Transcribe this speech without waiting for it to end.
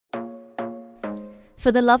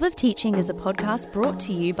For the Love of Teaching is a podcast brought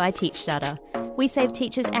to you by TeachStarter. We save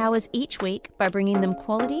teachers hours each week by bringing them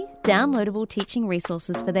quality, downloadable teaching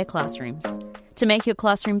resources for their classrooms. To make your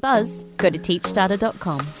classroom buzz, go to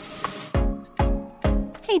teachstarter.com.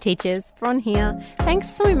 Hey teachers, Bron here.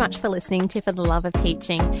 Thanks so much for listening to For the Love of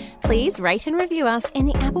Teaching. Please rate and review us in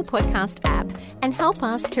the Apple Podcast app and help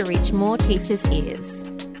us to reach more teachers' ears.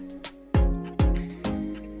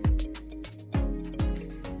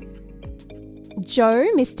 Joe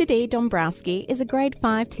Mr. D. Dombrowski is a grade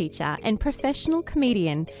 5 teacher and professional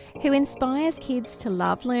comedian who inspires kids to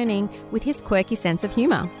love learning with his quirky sense of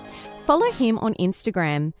humour. Follow him on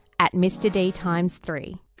Instagram at Mr. D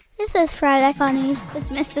 ×3. This is Friday Funnies with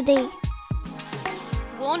Mr. D.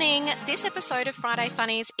 Warning, this episode of Friday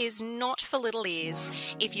Funnies is not for little ears.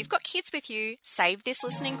 If you've got kids with you, save this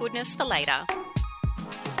listening goodness for later.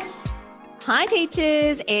 Hi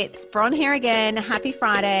teachers, it's Bron here again. Happy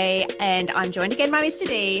Friday, and I'm joined again by Mr.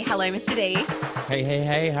 D. Hello, Mr. D.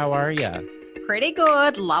 Hey, how are you? Pretty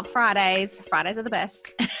good. Love Fridays. Fridays are the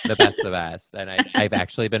best. The best. And I've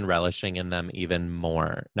actually been relishing in them even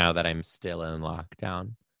more now that I'm still in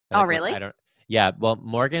lockdown. Oh, really? Yeah, well,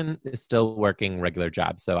 Morgan is still working regular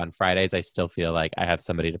jobs, so on Fridays I still feel like I have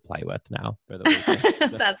somebody to play with now for the weekend.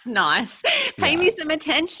 So, that's nice. Pay me some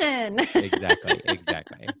attention. Exactly.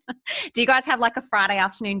 Do you guys have like a Friday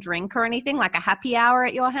afternoon drink or anything, like a happy hour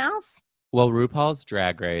at your house? Well, RuPaul's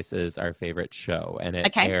Drag Race is our favorite show, and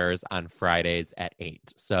it airs on Fridays at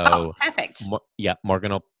 8. So, perfect.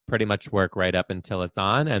 Morgan will pretty much work right up until it's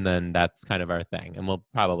on, and then that's kind of our thing. And we'll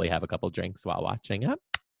probably have a couple drinks while watching it.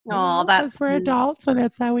 Oh, that's we're adults and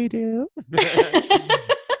that's how we do.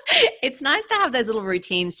 It's nice to have those little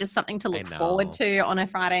routines, just something to look forward to on a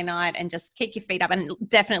Friday night and just kick your feet up. And it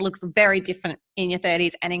definitely looks very different in your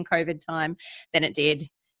 30s and in COVID time than it did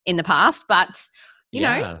in the past. But, you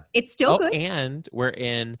know, it's still good. And we're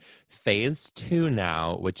in phase 2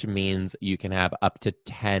 now, which means you can have up to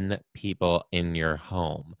 10 people in your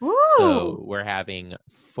home. Ooh. So we're having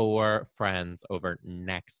 4 friends over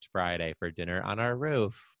next Friday for dinner on our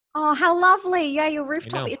roof. Oh, how lovely. Yeah, your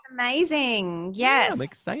rooftop is amazing. Yes. Yeah, I'm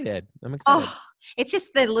excited. Oh, it's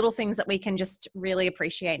just the little things that we can just really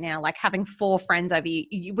appreciate now, like having 4 friends over. We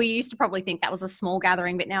used to probably think that was a small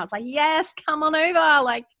gathering, but now it's like, yes, come on over.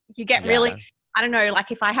 Like you get really, I don't know,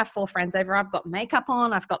 like if I have 4 friends over, I've got makeup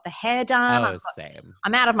on, I've got the hair done. Same.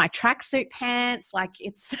 I'm out of my tracksuit pants. Like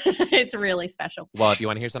it's it's really special. Well, if you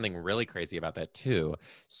want to hear something really crazy about that too.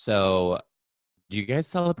 So do you guys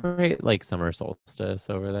celebrate like summer solstice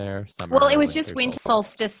over there? Well, it was just winter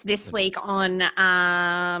solstice this week on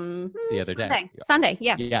the other day. Sunday,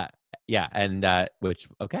 yeah. Yeah. And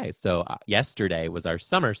so yesterday was our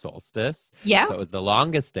summer solstice. Yeah. So it was the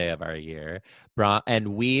longest day of our year.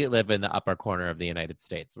 And we live in the upper corner of the United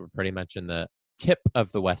States. We're pretty much in the tip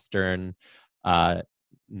of the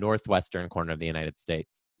northwestern corner of the United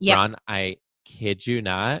States. Yeah. Ron, I kid you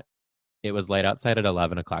not, it was light outside at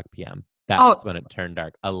 11 o'clock p.m. That's when it turned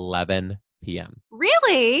dark. 11 p.m.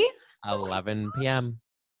 Really? 11 p.m.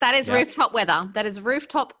 That is rooftop weather. That is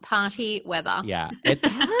rooftop party weather. Yeah. It's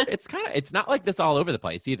hard. It's not like this all over the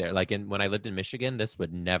place either. Like when I lived in Michigan, this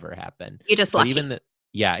would never happen. You're just lucky.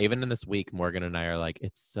 Even in this week, Morgan and I are like,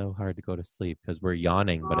 it's so hard to go to sleep because we're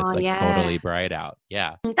yawning, but it's totally bright out.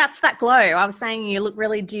 Yeah. That's that glow. I was saying you look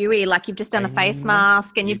really dewy, like you've just done a face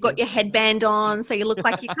mask and you've got your headband on. So you look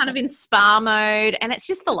like you're kind of in spa mode, and it's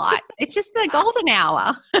just the light. It's just the golden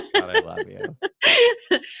hour. God, I love you.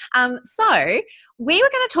 So we were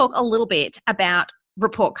going to talk a little bit about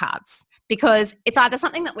report cards because it's either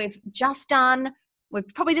something that we've just done. We've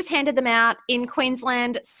probably just handed them out. In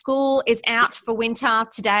Queensland, school is out for winter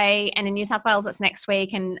today, and in New South Wales, it's next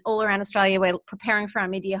week, and all around Australia, we're preparing for our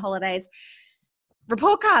mid-year holidays.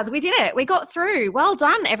 Report cards, we did it. We got through. Well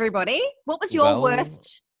done, everybody. What was your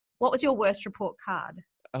worst report card?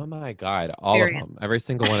 Oh my God, all of them. Every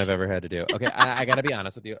single one I've ever had to do. Okay, I got to be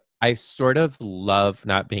honest with you. I sort of love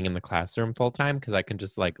not being in the classroom full time because I can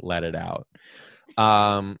just like let it out.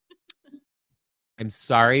 I'm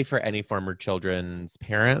sorry for any former children's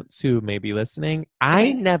parents who may be listening.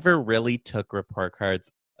 I never really took report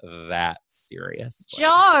cards that seriously.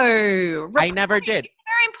 Joe! I never did.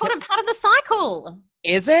 Very important part of the cycle.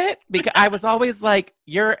 Is it? Because I was always like,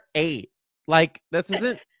 you're 8. Like, this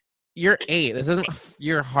isn't You're 8. This isn't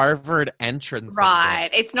your Harvard entrance. Right.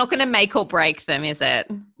 It's not going to make or break them, is it?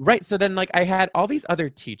 Right. So then, like, I had all these other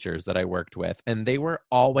teachers that I worked with, and they were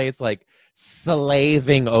always, like,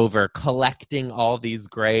 slaving over collecting all these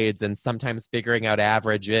grades and sometimes figuring out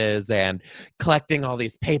averages and collecting all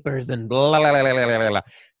these papers and blah, blah, blah, blah, blah, blah.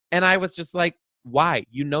 And I was just like, Why?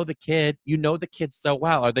 You know the kid. You know the kid so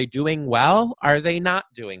well. Are they doing well? Are they not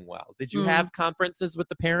doing well? Did you have conferences with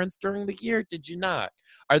the parents during the year? Did you not?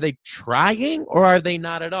 Are they trying or are they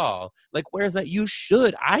not at all? Like, where's that?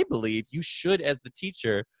 I believe you should, as the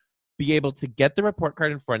teacher, be able to get the report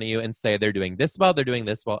card in front of you and say they're doing this well, they're doing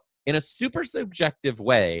this well, in a super subjective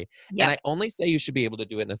way. Yep. And I only say you should be able to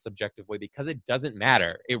do it in a subjective way because it doesn't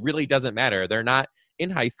matter. It really doesn't matter. They're not in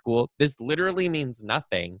high school. This literally means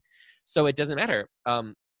nothing. So it doesn't matter.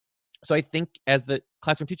 So I think as the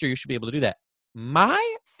classroom teacher, you should be able to do that.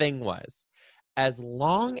 My thing was, as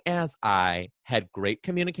long as I had great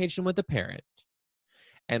communication with the parent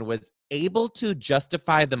and was able to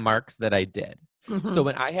justify the marks that I did. So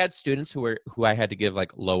when I had students who I had to give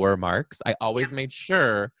like lower marks, I always made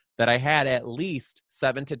sure that I had at least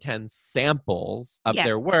 7 to 10 samples of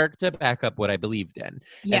their work to back up what I believed in.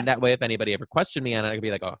 And that way, if anybody ever questioned me on it, I could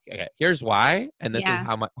be like, oh, okay, here's why. And this is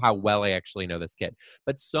how well I actually know this kid.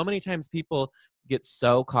 But so many times people get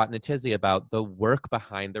so caught in a tizzy about the work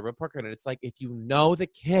behind the report card. And it's like, if you know the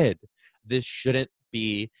kid, this shouldn't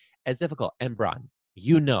be as difficult. And Bron,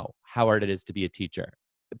 you know how hard it is to be a teacher.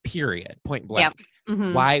 Period. Point blank.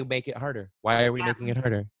 Why make it harder? Why are we making it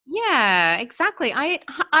harder? Yeah, exactly. I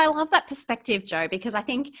love that perspective, Joe, because I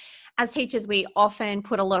think as teachers, we often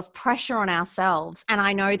put a lot of pressure on ourselves. And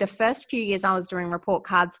I know the first few years I was doing report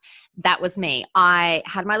cards, that was me. I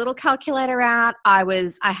had my little calculator out. I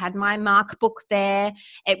had my mark book there.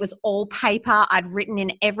 It was all paper. I'd written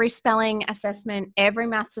in every spelling assessment, every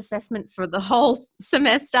maths assessment for the whole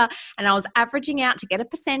semester. And I was averaging out to get a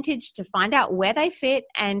percentage to find out where they fit.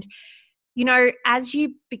 And, you know, as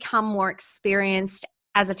you become more experienced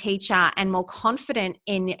as a teacher and more confident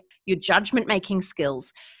in your judgment making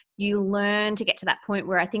skills, you learn to get to that point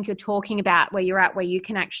where I think you're talking about where you're at, where you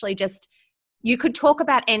can actually you could talk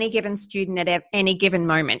about any given student at any given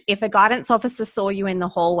moment. If a guidance officer saw you in the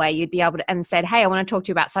hallway, you'd be able to, and said, hey, I want to talk to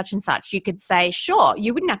you about such and such. You could say, sure.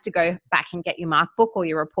 You wouldn't have to go back and get your mark book or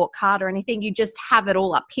your report card or anything. You just have it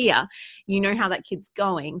all up here. You know how that kid's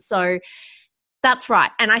going. So that's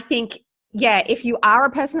right. And I think, yeah, if you are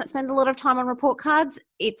a person that spends a lot of time on report cards,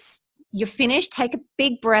 you're finished. Take a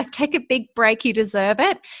big breath, take a big break. You deserve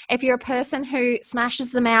it. If you're a person who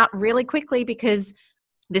smashes them out really quickly because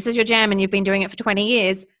this is your jam and you've been doing it for 20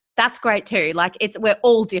 years, that's great too. Like we're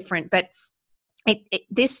all different, but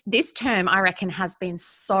this term, I reckon, has been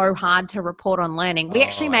so hard to report on learning. We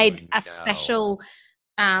actually made a special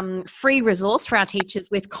free resource for our teachers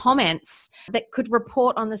with comments that could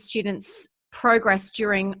report on the students' progress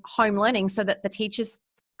during home learning so that the teachers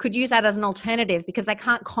could use that as an alternative because they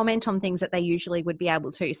can't comment on things that they usually would be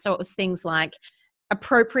able to. So it was things like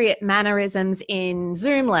appropriate mannerisms in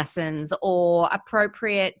Zoom lessons or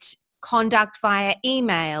appropriate conduct via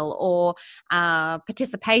email or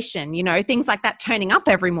participation, you know, things like that, turning up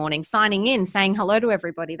every morning, signing in, saying hello to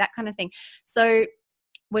everybody, that kind of thing. So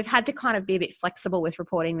we've had to kind of be a bit flexible with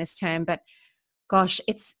reporting this term, but gosh,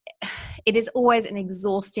 it is always an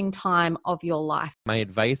exhausting time of your life. My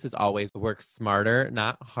advice is always work smarter,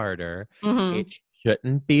 not harder. It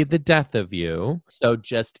shouldn't be the death of you. So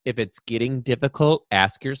just if it's getting difficult,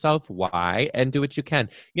 ask yourself why and do what you can.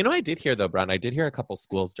 You know, I did hear though, Bron, I did hear a couple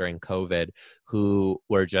schools during COVID who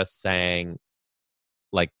were just saying,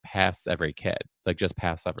 like, pass every kid, like just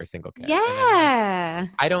pass every single kid. Yeah.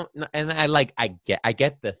 I don't, and I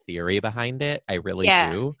get the theory behind it. I really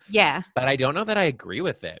do. Yeah. But I don't know that I agree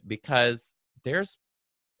with it because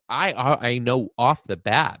I know off the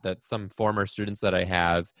bat that some former students that I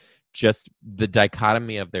have, just the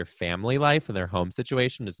dichotomy of their family life and their home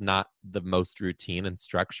situation is not the most routine and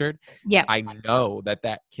structured. Yeah. I know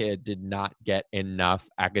that kid did not get enough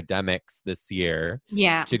academics this year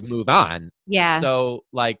to move on. Yeah. So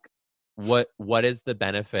like, what is the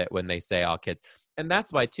benefit when they say all kids? And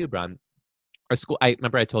that's why too, Bron, our school, I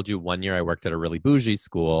remember I told you one year I worked at a really bougie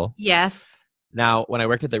school. Yes. Now, when I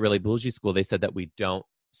worked at the really bougie school, they said that we don't,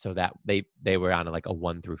 so that they were on like a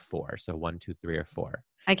 1 through 4. So 1, 2, 3, or 4.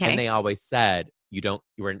 Okay. And they always said, we don't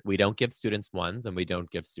give students 1s and we don't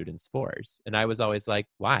give students 4s. And I was always like,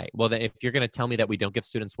 why? Well, then if you're going to tell me that we don't give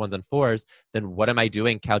students 1s and 4s, then what am I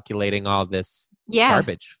doing calculating all this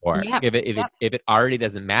garbage for? Yep. If it already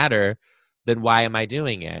doesn't matter, then why am I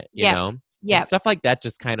doing it? You know? Yeah. Stuff like that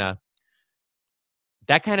just kind of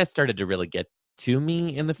started to really get to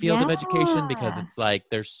me in the field of education because it's like,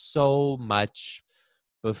 there's so much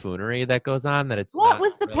buffoonery that goes on that it's what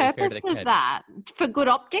was the really purpose of that? For good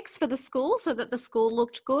optics for the school, so that the school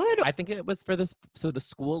looked good? I think it was so the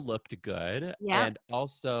school looked good. Yeah. And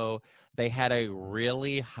also they had a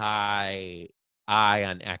really high eye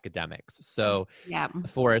on academics. So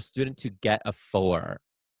for a student to get a 4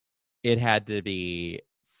 it had to be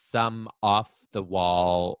some off the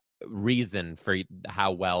wall reason for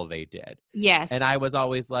how well they did. Yes. And I was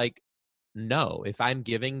always like, no, if I'm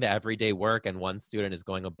giving the everyday work and one student is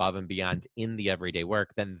going above and beyond in the everyday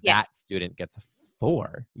work, then Yes. that student gets a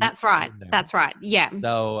 4. That's right. That's right. Yeah.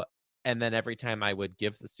 So, and then every time I would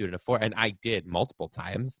give the student a 4, and I did multiple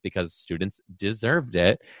times because students deserved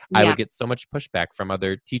it, I would get so much pushback from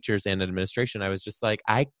other teachers and administration. I was just like,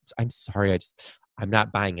 I'm sorry, I'm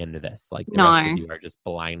not buying into this. Like the rest of you are just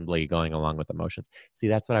blindly going along with emotions. See,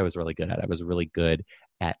 that's what I was really good at. I was really good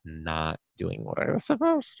at not doing what I was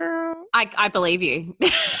supposed to. I believe you.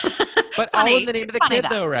 But Funny. all in the name of the kid,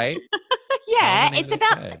 though, right? Yeah, it's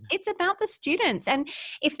about the students. And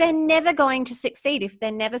if they're never going to succeed, if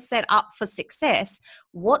they're never set up for success,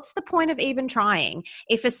 what's the point of even trying?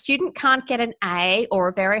 If a student can't get an A or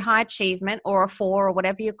a very high achievement or a 4 or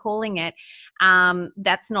whatever you're calling it,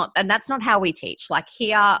 that's not how we teach. Like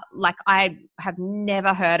here, like I have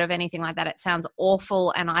never heard of anything like that. It sounds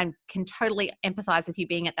awful, and I can totally empathize with you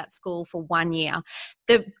being at that school for 1 year.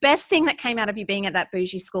 The best thing that came out of you being at that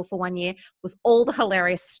bougie school for 1 year was all the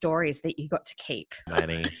hilarious stories that you got to keep.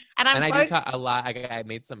 Money. I do talk a lot. I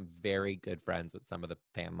made some very good friends with some of the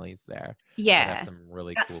families there. Yeah. Have some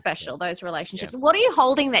really That's cool special, kids. those relationships. Yeah. What are you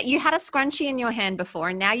holding that? You had a scrunchie in your hand before,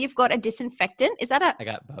 and now you've got a disinfectant. Is that I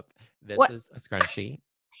got both. This What? is a scrunchie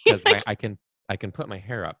because I can put my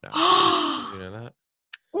hair up now. Did you know that?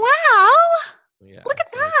 Wow. Yeah. Look at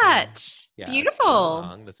so I can- that. yeah, it's Beautiful.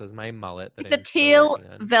 long. This is my mullet. That It's a I'm still teal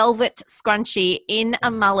working on. velvet scrunchie in a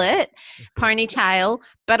mullet, ponytail,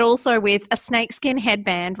 but also with a snakeskin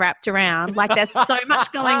headband wrapped around. Like there's so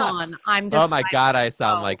much going on. I'm just Oh my like, God, I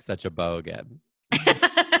sound oh. like such a beau again.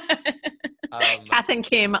 Kath and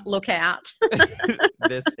Kim, look out.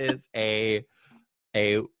 This is a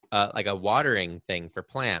like a watering thing for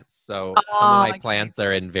plants. So some Oh, of my okay. plants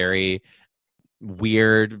are in very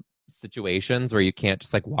weird situations where you can't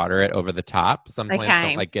just like water it over the top. Some plants Okay.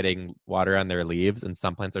 don't like getting water on their leaves, and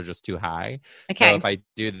some plants are just too high. Okay. So if I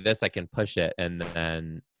do this, I can push it and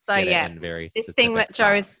then So get yeah, it in very this thing that specific spots.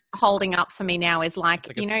 Joe's holding up for me now is like, It's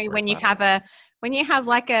like a you know, squirt when you bottle. have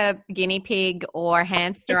like a guinea pig or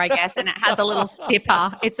hamster, I guess, and it has a little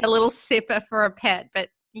sipper. It's a little sipper for a pet, but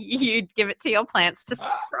you'd give it to your plants to sip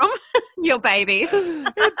from your babies.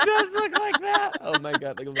 It does look like that. Oh my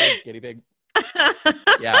God, like a little guinea pig.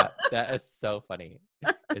 Yeah, that is so funny.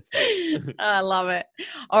 It's I love it.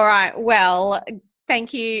 All right. Well,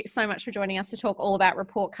 thank you so much for joining us to talk all about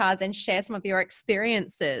report cards and share some of your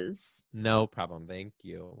experiences. no problem. Thank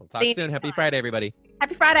you. We'll talk See you soon. next Happy time. Friday, everybody.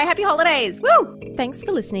 Happy Friday. Happy holidays. Woo! Thanks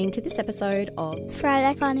for listening to this episode of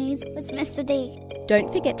Friday Funnies with Mr. D.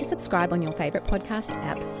 Don't forget to subscribe on your favourite podcast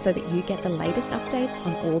app so that you get the latest updates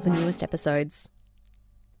on all the newest episodes.